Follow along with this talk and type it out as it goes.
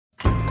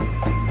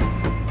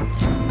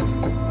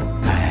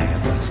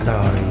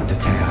story to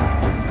tell.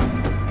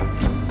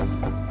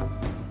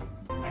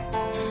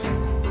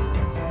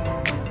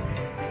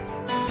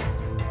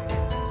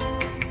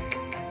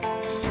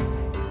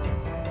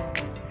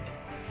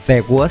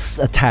 There was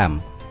a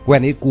time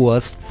when it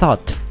was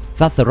thought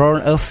that the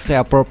role of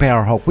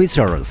self-propelled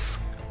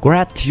howitzers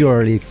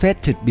gradually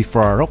faded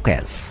before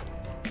rockets.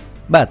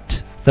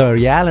 But the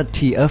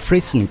reality of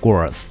recent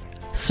wars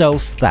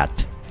shows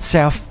that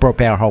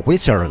self-propelled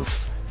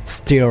howitzers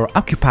still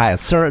occupy a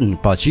certain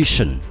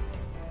position.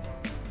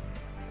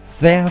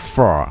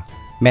 Therefore,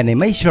 many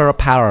major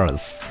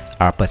powers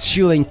are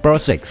pursuing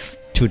projects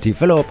to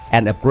develop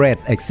and upgrade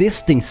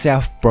existing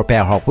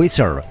self-propelled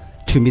howitzer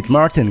to meet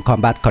modern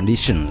combat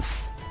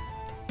conditions.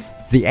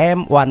 The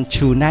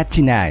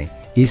M1299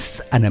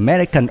 is an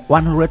American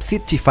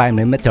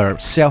 155mm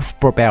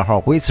self-propelled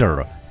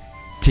howitzer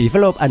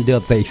developed under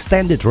the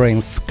Extended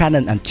Range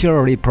Cannon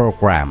Artillery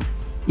Program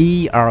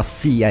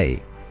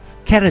 (ERCA),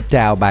 carried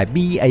out by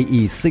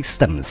BAE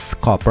Systems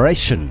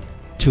Corporation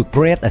to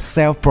create a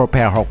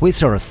self-propelled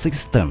howitzer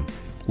system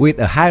with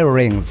a higher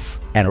range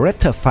and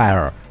rate of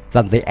fire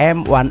than the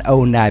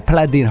M109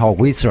 Paladin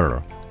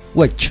howitzer,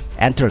 which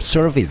entered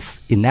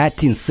service in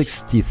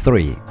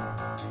 1963.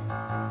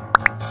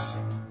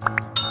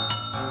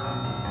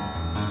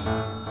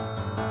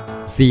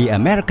 The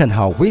American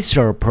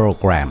Howitzer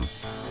program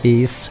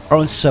is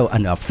also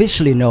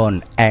unofficially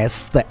known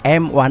as the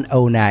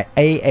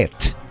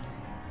M109A8.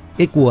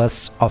 It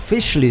was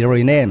officially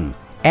renamed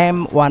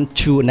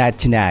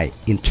M1299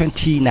 in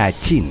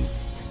 2019.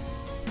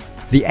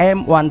 The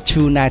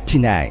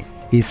M1299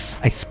 is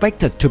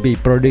expected to be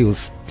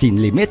produced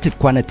in limited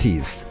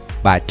quantities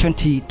by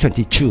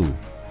 2022.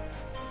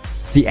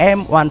 The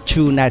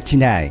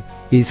M1299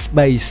 is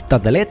based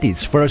on the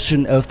latest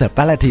version of the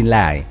Paladin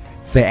line,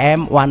 the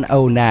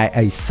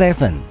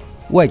M109A7,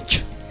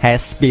 which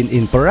has been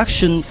in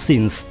production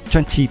since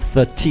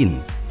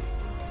 2013.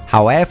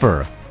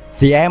 However,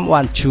 the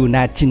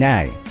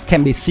M1299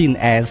 can be seen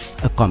as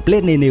a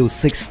completely new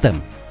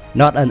system,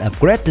 not an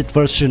upgraded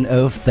version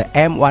of the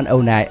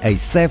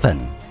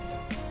M109A7.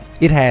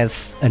 It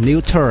has a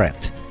new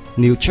turret,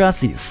 new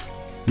chassis,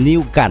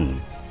 new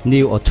gun,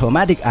 new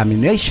automatic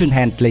ammunition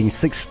handling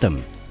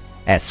system,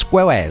 as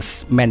well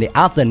as many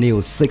other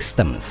new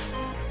systems.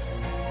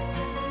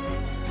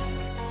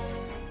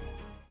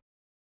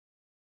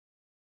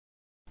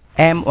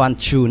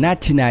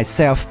 M1299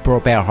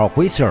 self-propelled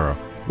howitzer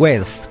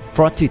weighs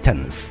 40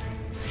 tons,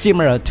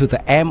 similar to the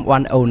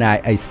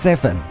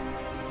M109A7.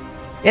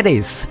 It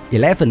is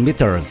 11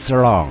 meters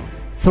long,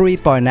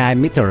 3.9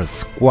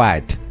 meters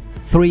wide,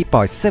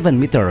 3.7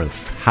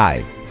 meters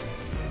high.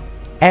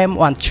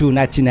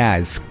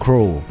 M1299's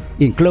crew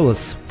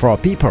includes 4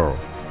 people: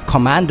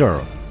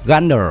 commander,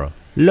 gunner,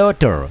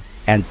 loader,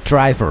 and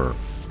driver.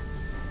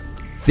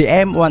 The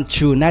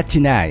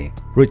M1299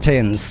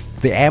 retains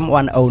the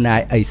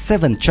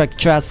M109A7 track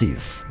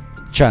chassis,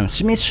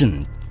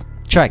 transmission,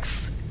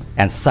 tracks,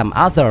 and some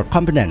other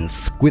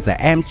components with the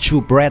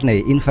M2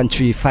 Bradley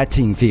infantry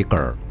fighting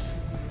vehicle.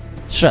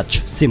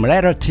 Such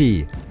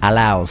similarity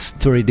allows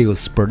to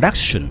reduce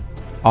production,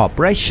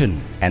 operation,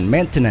 and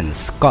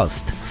maintenance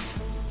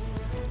costs.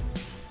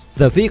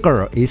 The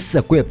vehicle is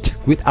equipped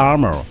with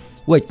armor,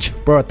 which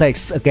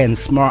protects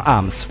against small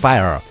arms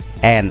fire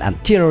and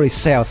artillery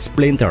shell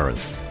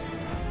splinters.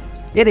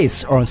 It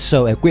is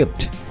also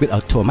equipped with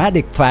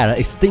automatic fire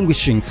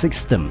extinguishing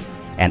system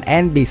and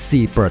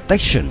NBC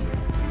protection.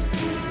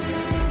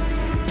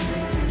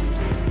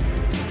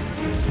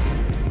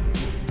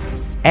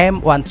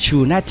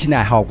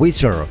 M1299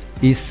 howitzer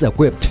is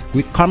equipped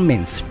with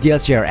Cummins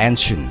diesel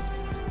engine,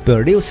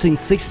 producing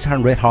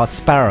 600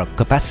 horsepower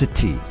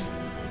capacity.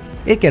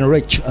 It can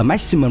reach a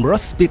maximum road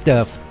speed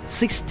of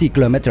 60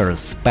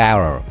 km per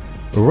hour,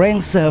 a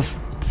range of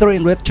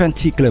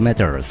 320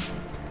 km.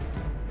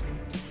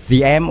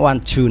 The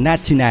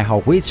M1299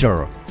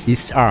 howitzer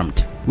is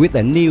armed with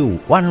a new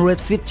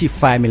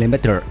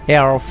 155mm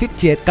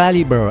L58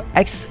 caliber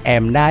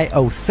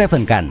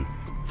XM907 gun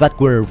that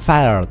will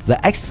fire the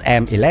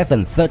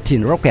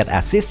XM1113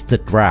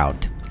 rocket-assisted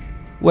round,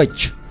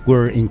 which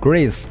will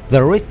increase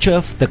the reach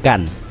of the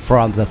gun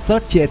from the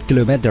 38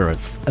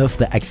 km of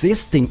the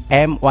existing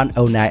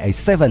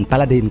M109A7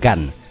 Paladin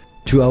gun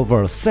to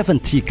over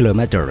 70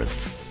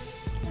 km.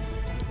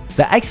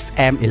 The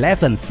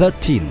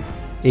XM1113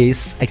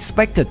 is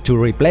expected to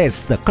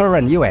replace the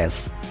current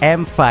US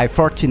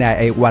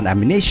M549A1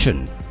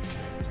 ammunition.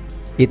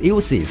 It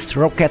uses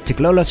rocket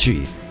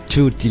technology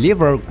to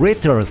deliver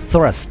greater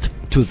thrust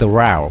to the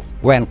round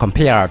when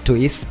compared to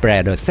its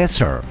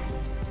predecessor.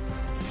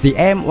 The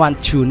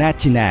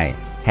M1299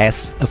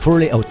 has a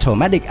fully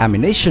automatic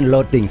ammunition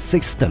loading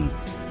system,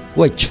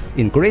 which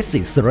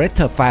increases the rate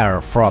of fire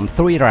from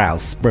 3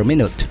 rounds per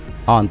minute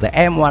on the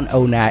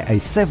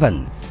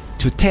M109A7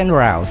 to 10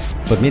 rounds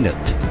per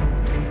minute.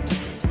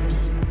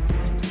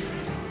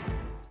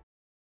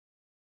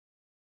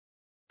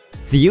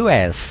 The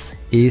US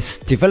is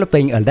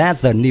developing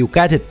another new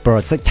guided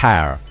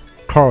projectile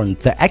called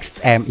the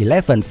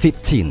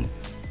XM1115,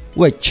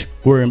 which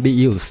will be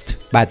used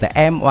by the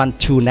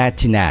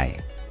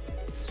M1299.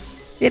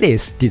 It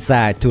is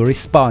designed to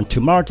respond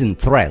to modern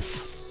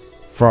threats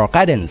for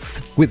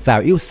guidance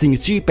without using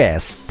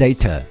GPS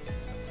data.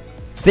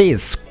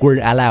 This will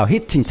allow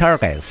hitting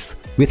targets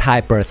with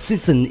high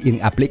precision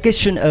in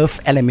application of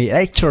enemy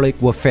electronic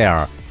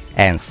warfare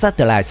and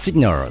satellite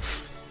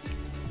signals.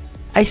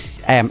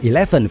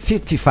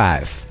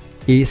 M1155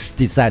 is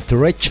designed to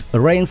reach a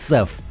range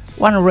of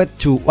 100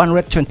 to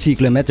 120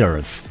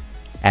 kilometers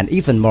and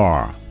even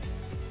more.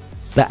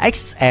 The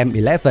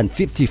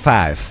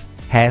M1155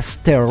 has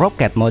tail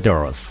rocket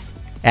models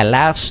and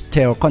large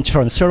tail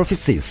control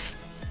surfaces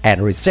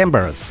and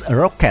resembles a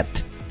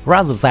rocket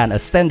rather than a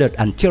standard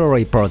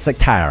artillery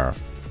projectile.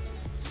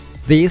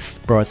 This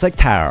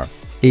projectile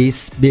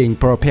is being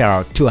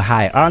propelled to a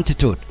high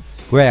altitude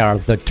where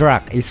the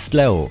drag is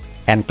slow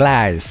and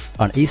glides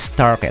on each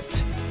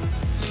target.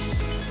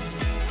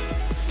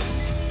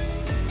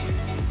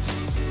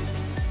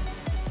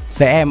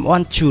 The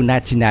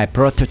M1299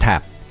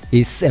 prototype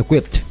is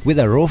equipped with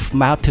a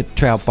roof-mounted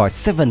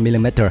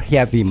 12.7mm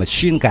heavy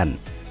machine gun.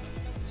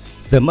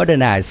 The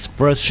modernized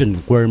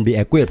version will be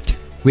equipped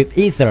with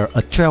either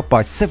a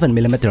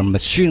 12.7mm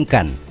machine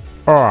gun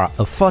or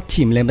a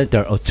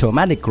 40mm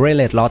automatic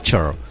grenade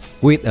launcher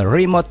with a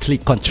remotely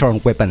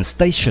controlled weapon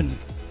station.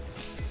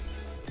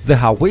 The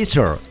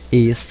Howitzer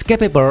is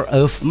capable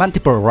of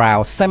multiple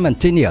round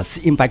simultaneous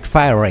impact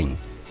firing.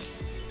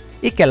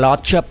 It can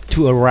launch up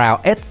to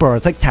around 8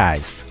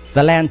 projectiles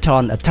that land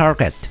on a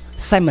target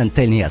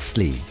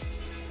simultaneously.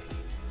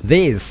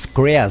 This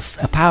creates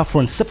a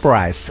powerful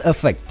surprise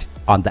effect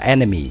on the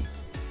enemy.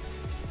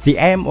 The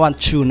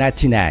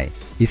M1299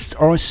 is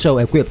also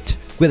equipped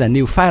with a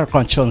new fire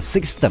control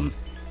system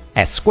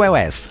as well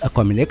as a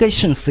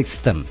communication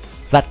system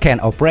that can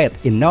operate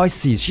in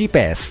noisy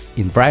GPS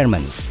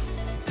environments.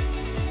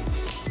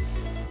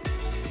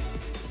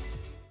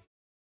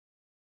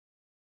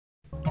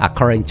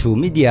 According to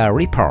media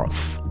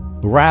reports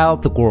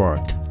around the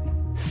world,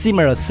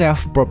 similar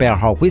self-propelled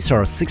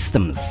howitzer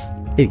systems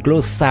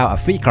include South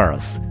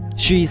Africa's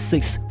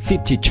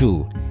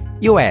G652,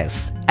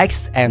 US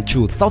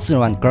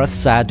XM2001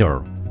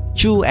 Crusader,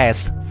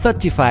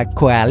 US-35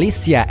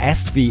 Coalition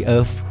SV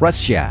of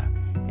Russia,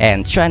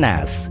 and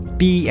China's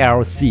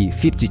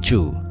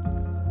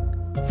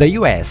BLC-52. The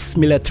US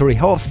military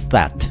hopes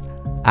that,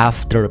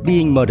 after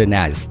being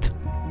modernized,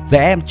 the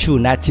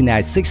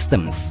M1299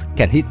 systems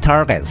can hit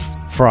targets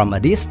from a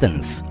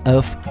distance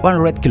of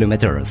 100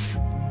 kilometers,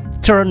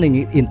 turning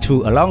it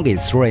into a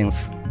longest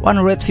range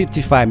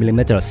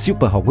 155mm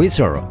super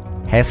howitzer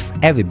has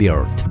ever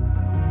built.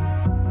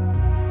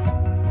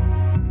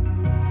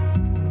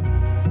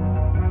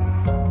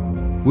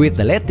 With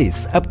the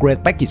latest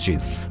upgrade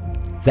packages,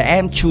 the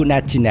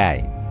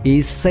M1299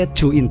 is set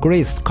to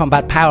increase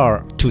combat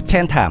power to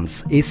 10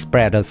 times its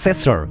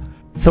predecessor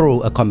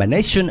through a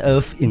combination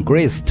of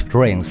increased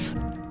range,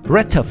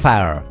 rate of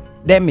fire,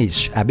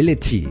 damage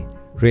ability,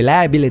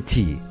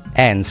 reliability,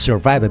 and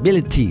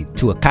survivability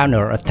to a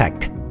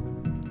counter-attack.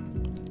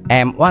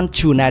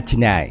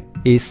 M1299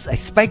 is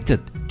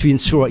expected to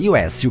ensure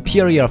US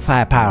superior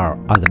firepower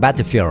on the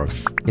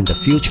battlefields in the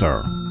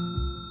future.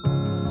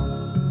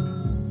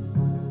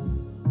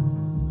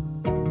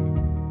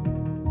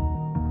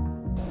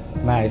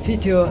 My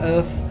video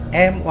of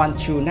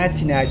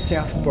M1299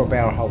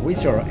 self-propelled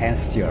howitzer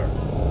ends here.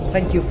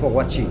 Thank you for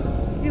watching.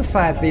 If you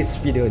find this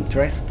video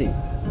interesting,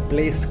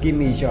 please give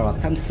me your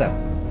thumbs up.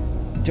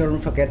 Don't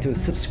forget to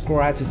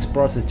subscribe to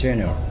support the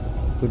channel.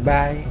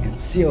 Goodbye and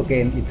see you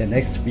again in the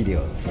next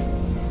videos.